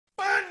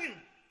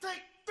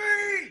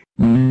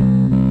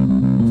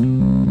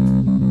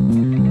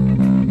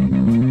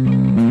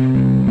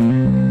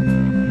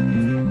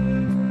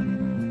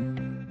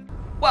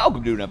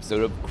welcome to an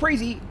episode of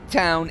Crazy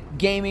Town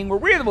Gaming, where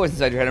we're the voice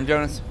inside your head. I'm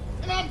Jonas.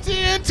 And I'm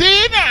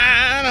TNT9.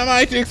 I'm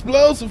Mike the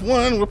Explosive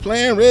One. We're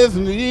playing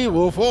Resident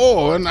Evil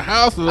 4 in the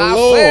house of the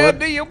Lord. Said,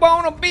 do you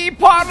want to be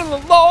part of the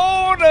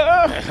Lord?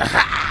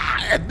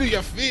 Do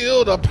you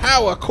feel the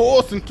power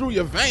coursing through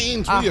your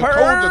veins when you hold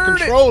heard the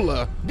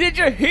controller? Did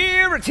you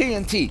hear it,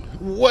 TNT?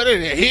 What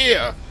did you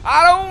hear?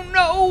 I don't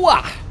know.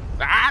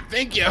 I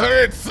think you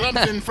heard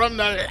something from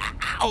the...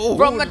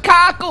 From the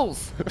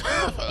cockles.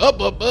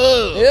 Up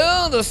above.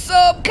 Yeah, the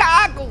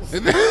sub-cockles.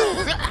 The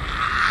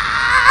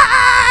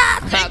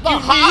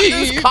heart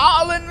is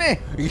calling me.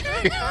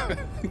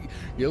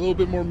 You're a little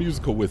bit more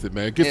musical with it,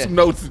 man. Get some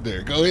notes in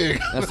there. Go ahead.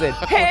 I said,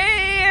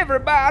 hey,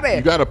 everybody.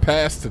 You got a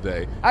pass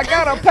today. I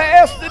got a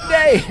pass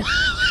today.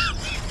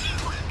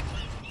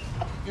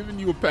 Giving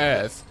you a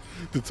pass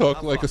to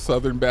talk like a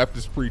Southern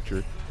Baptist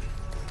preacher.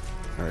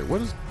 All right,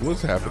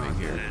 what's happening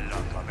here?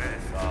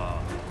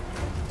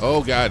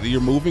 Oh God,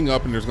 you're moving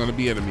up and there's going to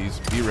be enemies.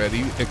 Be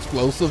ready.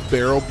 Explosive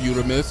barrel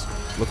butamus.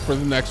 Look for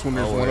the next one.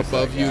 There's one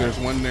above you. There's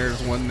one there.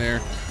 There's one there.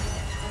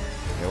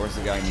 Yeah, where's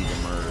the guy you need to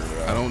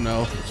murder? I don't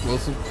know.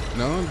 Explosive.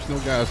 No, there's no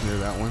guys near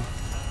that one.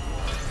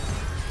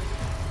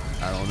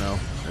 I don't know.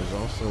 There's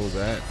also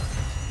that.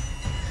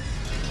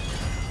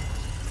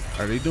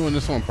 Are they doing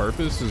this on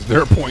purpose? Is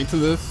there a point to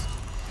this?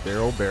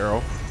 Barrel,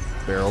 barrel.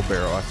 Barrel,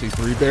 barrel. I see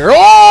 3 barrels.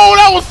 Oh,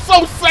 that was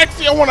so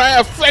sexy. I want to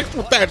have sex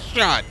with that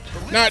shot.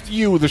 Not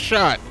you, the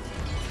shot.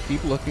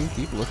 Keep looking,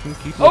 keep looking,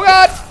 keep looking. Oh,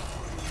 God.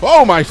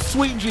 Oh, my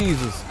sweet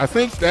Jesus. I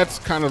think that's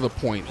kind of the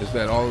point, is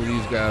that all of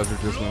these guys are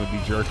just going to be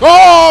jerked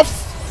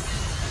off.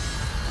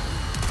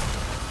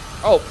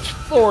 Oh,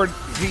 Lord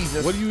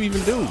Jesus. What do you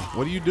even do?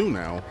 What do you do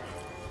now?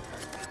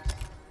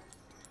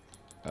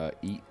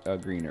 Eat a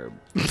green herb.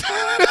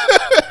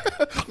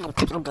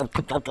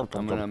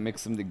 I'm gonna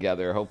mix them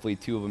together. Hopefully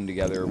 2 of them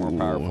together are more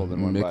powerful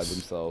than one by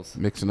themselves.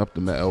 Mixing up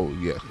the metal,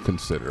 yeah,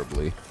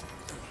 considerably.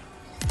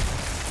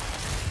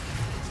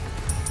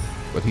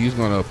 But he's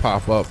gonna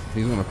pop up.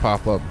 He's gonna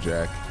pop up,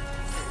 Jack.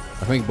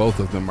 I think both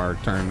of them are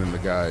turned into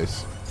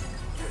guys.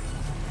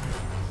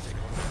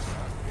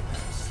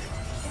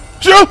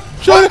 Shoot!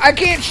 Shoot! I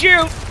can't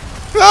shoot!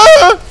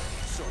 Ah!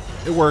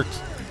 It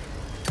worked.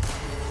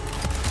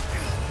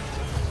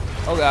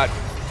 Oh, God.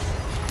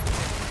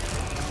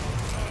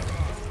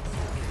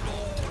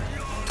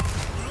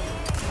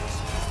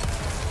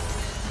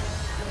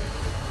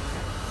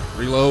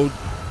 Reload.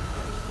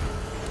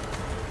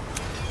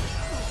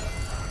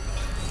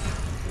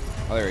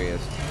 Oh, there he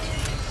is.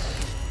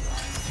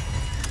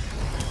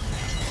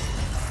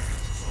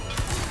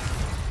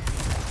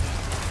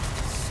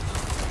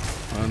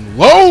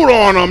 Unload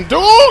on him,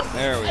 dude!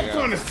 There we go. That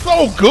gun is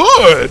so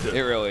good!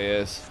 It really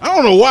is. I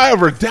don't know why I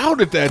ever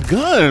doubted that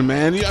gun,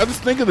 man. I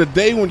just think of the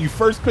day when you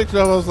first picked it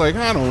up, I was like,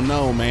 I don't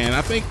know, man.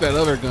 I think that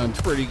other gun's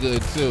pretty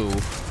good, too.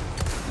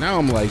 Now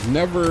I'm like,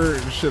 never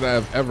should I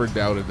have ever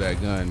doubted that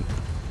gun.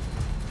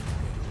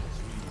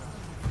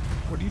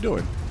 What are you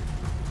doing?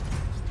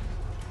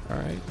 All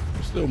right,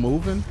 you're still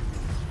moving?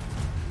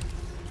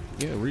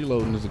 Yeah,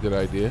 reloading is a good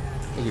idea.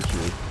 Look at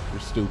you.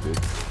 You're stupid.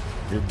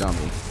 You're a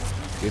dummy.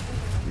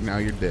 Now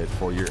you're dead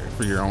for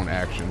your own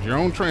actions. Your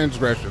own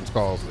transgressions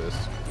cause this.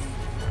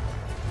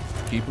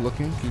 Keep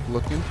looking, keep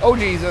looking. Oh,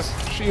 Jesus.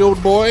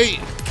 Shield boy.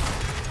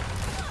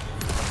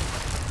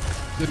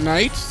 Good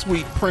night,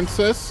 sweet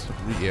princess.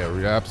 Yeah,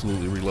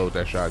 absolutely reload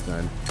that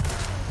shotgun.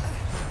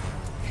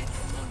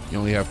 You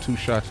only have 2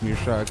 shots in your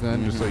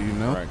shotgun, just so you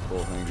know. All right,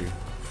 cool, thank you.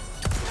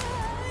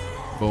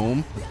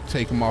 Boom.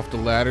 Take him off the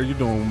ladder. You're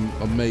doing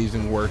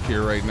amazing work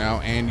here right now,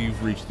 and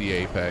you've reached the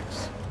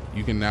apex.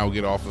 You can now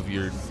get off of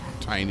your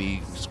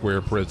tiny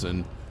square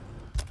prison.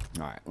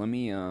 All right, let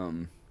me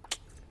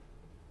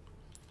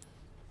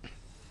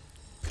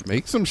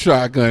make some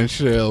shotgun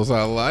shells.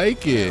 I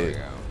like it. There we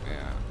go.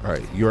 Yeah. All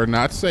right, you are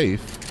not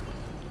safe.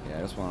 Yeah,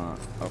 I just wanna.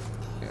 Oh,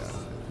 yeah.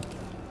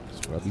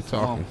 That's what I be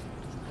talking.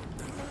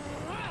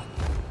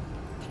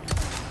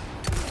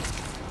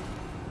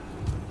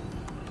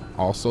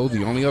 Also,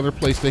 the only other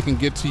place they can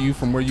get to you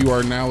from where you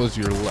are now is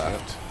your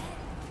left.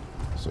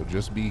 So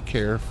just be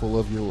careful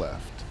of your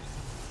left.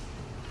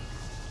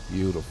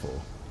 Beautiful.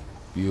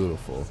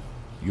 Beautiful.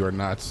 You are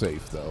not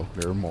safe, though.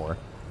 There are more.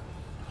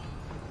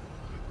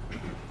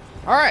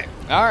 All right.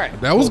 All right.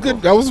 That was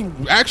good. That was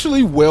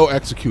actually well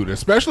executed.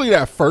 Especially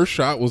that first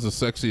shot was the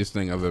sexiest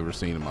thing I've ever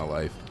seen in my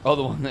life. Oh,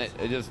 the one that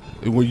it just...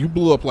 When you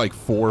blew up like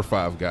 4 or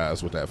 5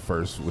 guys with that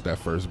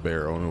first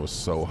barrel, and it was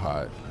so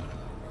hot.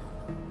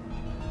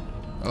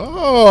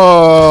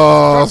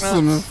 Oh,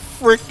 some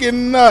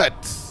freaking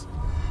nuts.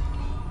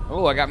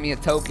 Oh, I got me a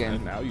token.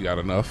 And now you got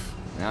enough.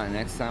 Now,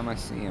 next time I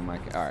see him, all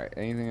right,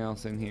 anything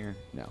else in here?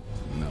 No.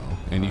 No.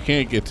 And you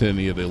can't get to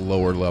any of the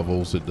lower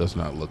levels, it does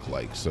not look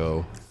like.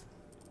 So,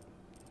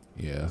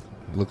 yeah.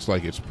 It looks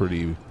like it's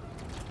pretty...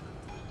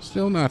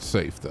 Still not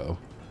safe, though.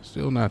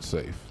 Still not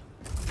safe.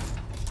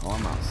 Oh,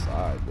 I'm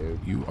outside, dude.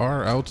 You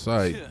are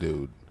outside,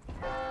 dude.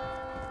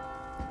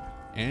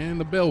 And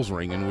the bell's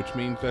ringing, which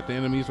means that the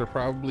enemies are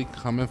probably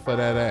coming for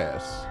that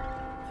ass.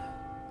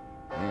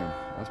 Damn,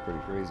 that's pretty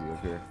crazy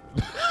up here.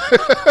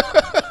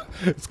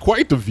 It's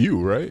quite the view,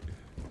 right?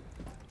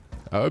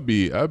 I'd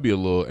be a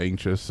little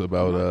anxious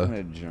about I'm not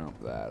gonna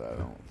jump that. I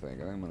don't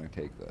think. I think I'm gonna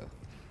take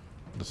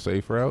the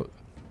safe route.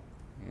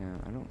 Yeah,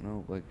 I don't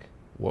know. Like,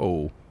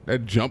 whoa,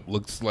 that jump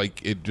looks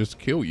like it just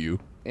kill you.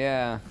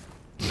 yeah.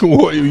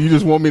 What, you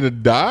just want me to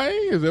die?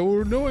 Is that what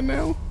we're doing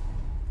now?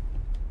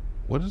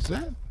 What is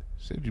that?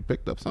 Said you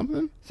picked up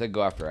something? Said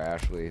go after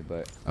Ashley,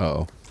 but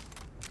oh.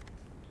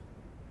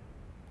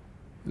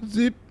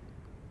 Zip.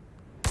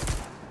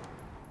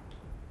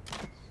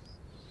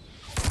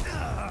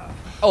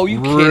 oh,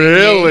 you kidding me?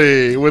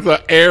 Really? With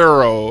an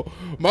arrow?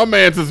 My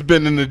man's has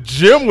been in the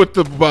gym with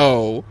the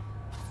bow.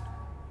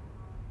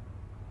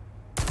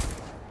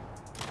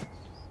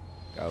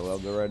 Gotta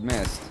love the red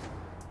mist.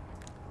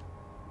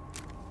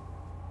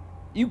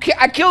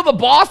 I killed the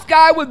boss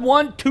guy with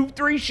 1, 2,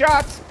 3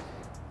 shots.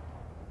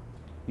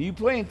 You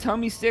playing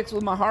tummy sticks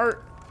with my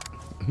heart?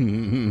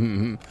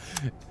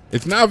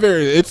 It's not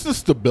very. It's the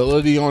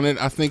stability on it.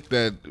 I think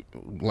that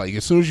like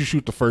as soon as you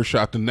shoot the first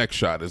shot, the next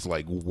shot is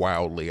like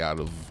wildly out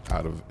of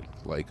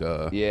like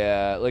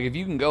Yeah, like if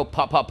you can go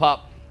pop pop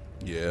pop.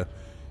 Yeah,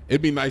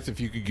 it'd be nice if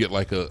you could get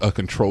like a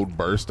controlled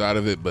burst out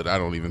of it, but I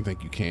don't even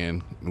think you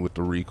can with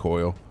the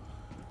recoil.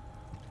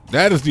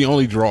 That is the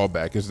only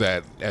drawback, is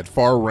that at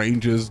far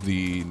ranges,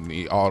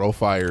 the auto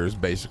fire is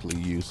basically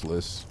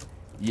useless.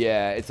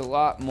 Yeah, it's a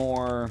lot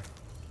more.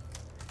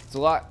 It's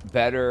a lot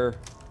better.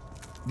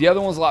 The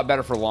other one's a lot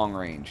better for long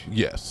range.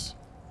 Yes.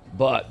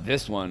 But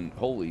this one,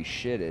 holy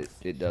shit,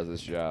 it does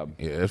its job.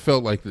 Yeah, it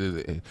felt like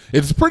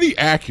it's pretty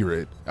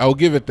accurate. I'll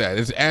give it that.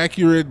 It's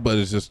accurate, but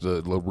it's just a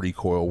little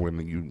recoil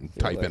when you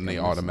type like in the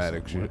I'm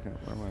automatic shit.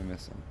 What am I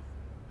missing?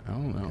 I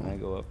don't know. Can I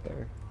go up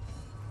there?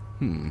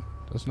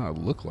 Does not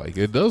look like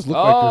it. It does look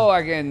Oh,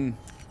 like I can.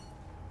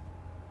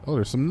 Oh,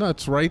 there's some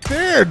nuts right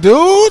there,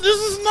 dude. This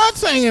is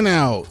nuts hanging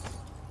out.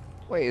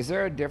 Wait, is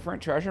there a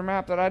different treasure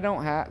map that I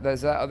don't have?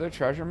 Is that other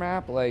treasure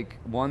map like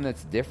one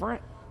that's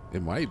different?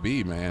 It might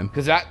be, man.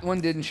 Because that one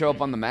didn't show up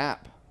on the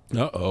map.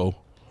 Uh-oh.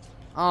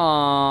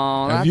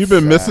 Oh, have you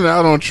been missing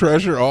out on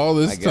treasure all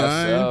this time?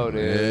 I guess so,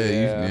 dude.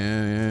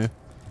 Yeah.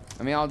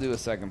 I mean, I'll do a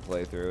second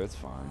playthrough. It's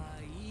fine.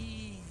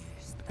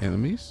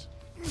 Enemies?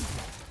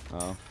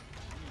 Oh.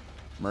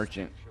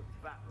 Merchant.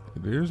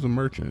 There's the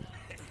merchant.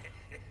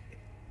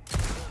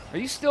 Are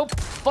you still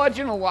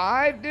fudging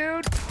alive,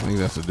 dude? I think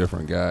that's a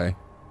different guy.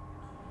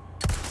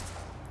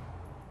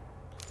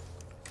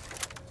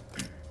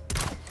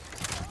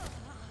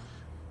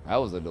 That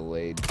was a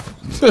delayed.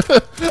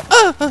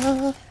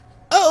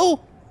 Oh!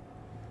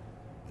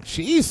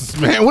 Jesus,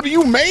 man. What are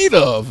you made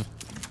of?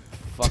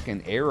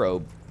 Fucking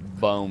arrow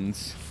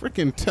bones.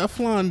 Freaking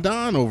Teflon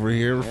Don over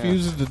here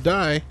refuses to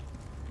die.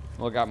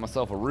 Well, I got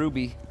myself a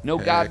ruby. No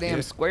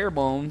goddamn square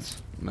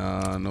bones.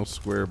 Nah, no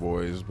square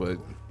boys, but...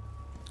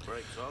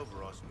 Break's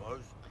over, I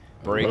suppose.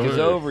 Break is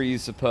over, you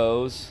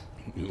suppose.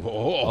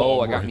 Oh,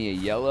 I got me a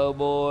yellow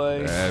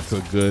boy. That's a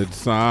good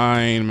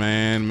sign,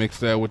 man. Mix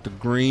that with the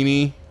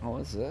greenie. Oh,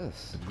 what's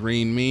this? The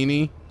green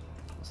meanie.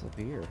 What's up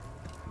here?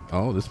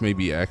 Oh, this may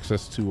be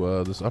access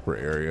to this upper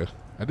area.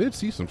 I did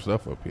see some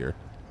stuff up here.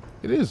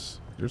 It is.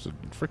 There's a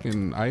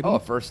freaking item. Oh, a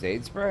first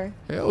aid spray?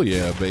 Hell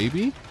yeah,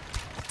 baby.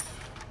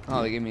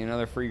 Oh, they gave me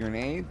another free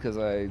grenade because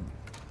I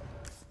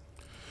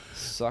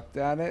sucked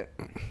at it.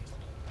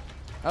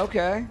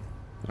 Okay.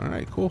 All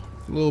right, cool.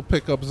 Little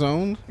pickup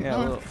zone.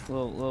 Yeah,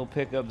 little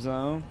pickup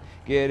zone.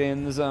 Get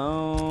in the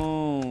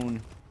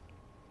zone.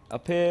 A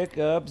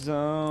pickup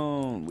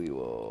zone. We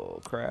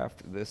will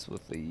craft this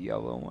with the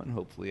yellow one.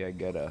 Hopefully, I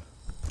get a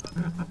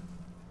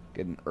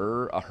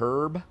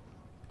herb.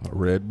 A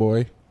red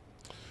boy.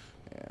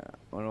 Yeah.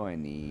 What do I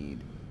need?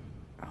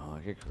 Oh,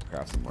 I could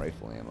craft some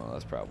rifle ammo.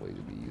 That's probably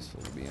to be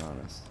useful, to be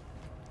honest.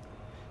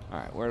 All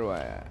right, where do I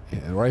at?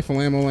 Yeah,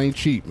 rifle ammo ain't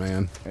cheap,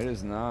 man. It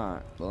is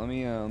not. But let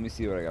me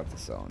see what I got to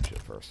sell and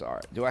shit first. All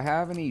right. Do I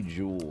have any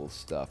jewel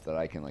stuff that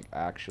I can like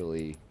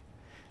actually?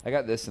 I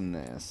got this and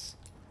this.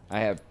 I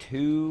have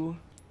two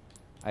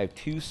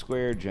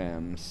square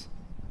gems.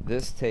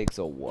 This takes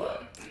a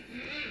what?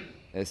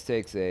 This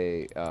takes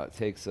a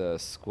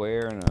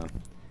square and a.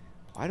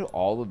 Why do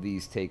all of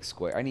these take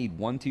square? I need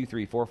 1, 2,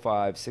 3, 4,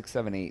 5, 6,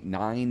 7, 8,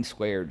 9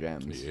 square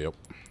gems. Yep.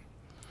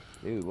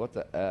 Dude, what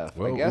the F?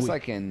 Well, I guess I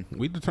can.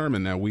 We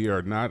determined that we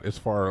are not as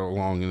far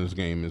along in this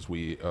game as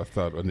we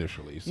thought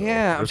initially. So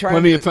Yeah, there's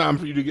plenty of time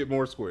for you to get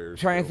more squares.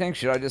 Trying to think,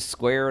 should I just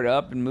square it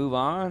up and move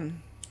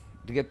on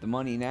to get the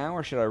money now,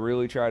 or should I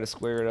really try to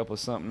square it up with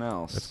something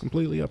else? That's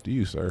completely up to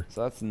you, sir.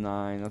 So that's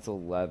 9. That's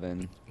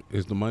 11.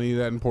 Is the money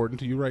that important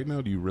to you right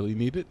now? Do you really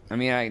need it? I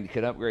mean, I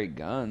could upgrade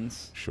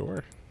guns.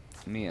 Sure.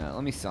 Let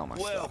me sell my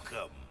stuff.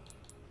 Welcome.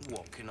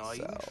 What can I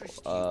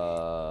interest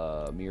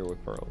you? Mirror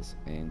with pearls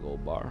and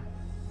gold bar.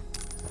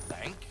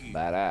 Thank you.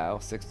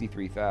 Badass,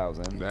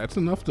 63,000. That's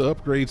enough to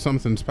upgrade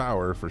something's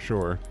power for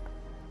sure.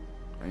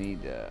 I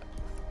need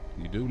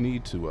You do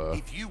need to.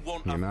 If you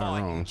want you're a not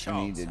fighting wrong. chance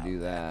I need to out do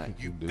there,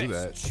 that. You do best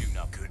that. shoot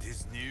up good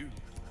as new.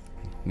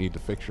 Need to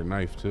fix your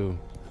knife too.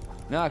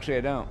 No, actually,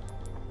 I don't.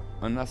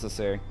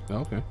 Unnecessary.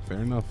 Okay, fair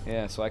enough.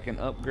 Yeah, so I can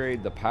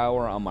upgrade the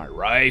power on my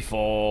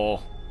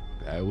rifle.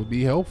 That would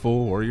be helpful,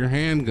 or your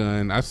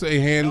handgun. I say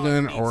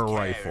handgun or a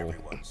rifle.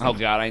 Oh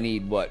God, I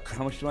need what?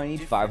 How much do I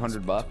need?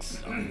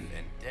 $500.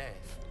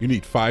 You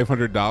need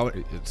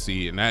 $500.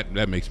 See, and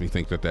that makes me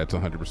think that that's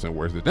 100%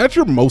 worth it. That's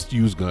your most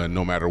used gun,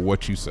 no matter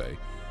what you say.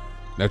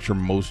 That's your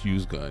most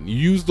used gun. You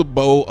use the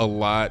bow a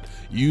lot.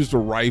 You use the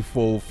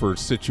rifle for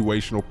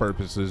situational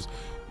purposes.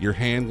 Your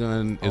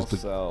handgun is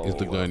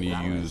the gun you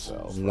use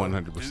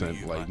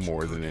 100% like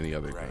more than any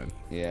other gun.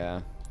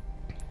 Yeah.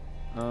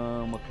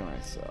 What can I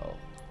sell?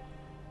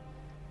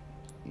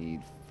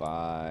 Need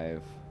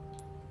 5.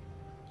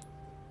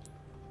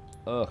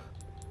 Ugh.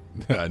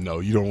 No,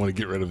 you don't want to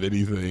get rid of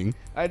anything.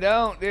 I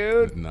don't,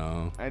 dude.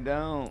 No. I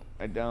don't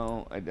want to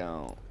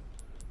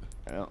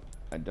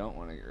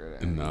get rid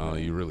of anything. No,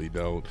 you really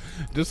don't.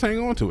 Just hang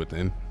on to it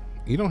then.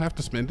 You don't have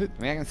to spend it.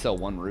 I mean, I can sell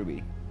 1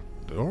 ruby.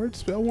 Or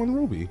spell 1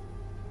 ruby.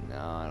 No,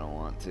 I don't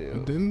want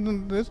to.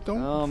 Then just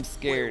don't. Oh, I'm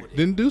scared.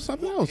 Then do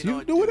something else.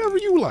 You do whatever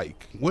you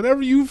like,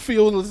 whatever you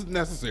feel is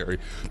necessary.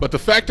 But the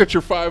fact that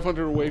you're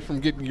 500 away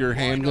from getting your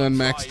handgun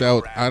maxed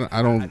out,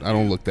 I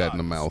don't look that in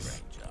the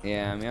mouth.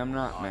 Yeah, I mean, I'm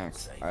not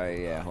maxed.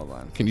 Yeah, hold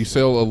on. Can you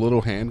sell a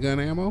little handgun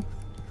ammo?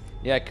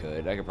 Yeah, I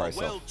could. I could probably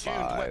sell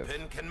 5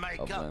 weapon can make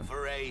of them. up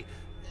for a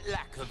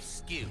lack of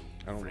skill.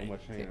 I don't know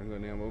much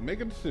handgun ammo. Make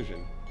a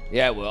decision.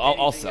 Yeah, well,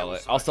 I'll sell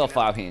it. I'll sell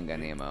 5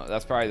 handgun ammo.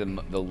 That's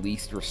probably the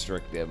least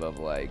restrictive of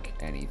like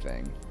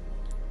anything.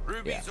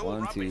 Yeah,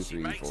 1, 2,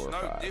 3, 4,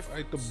 5.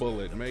 Bite the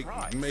bullet.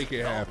 Make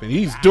it happen.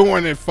 He's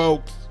doing it,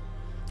 folks.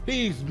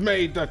 He's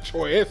made the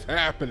choice. It's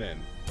happening.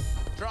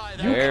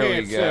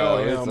 There we go.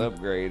 It's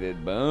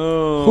upgraded.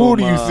 Boom. Who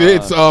do you say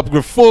it's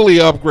fully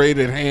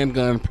upgraded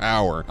handgun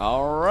power?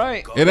 All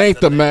right. It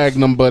ain't the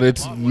Magnum, but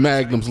it's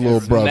Magnum's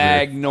little brother.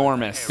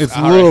 Magnormous. It's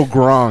little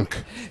Gronk.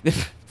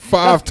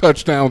 5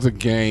 touchdowns a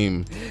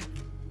game.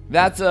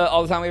 That's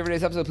all the time we have for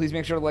today's episode. Please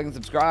make sure to like and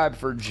subscribe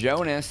for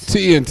Jonas.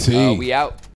 TNT. We out.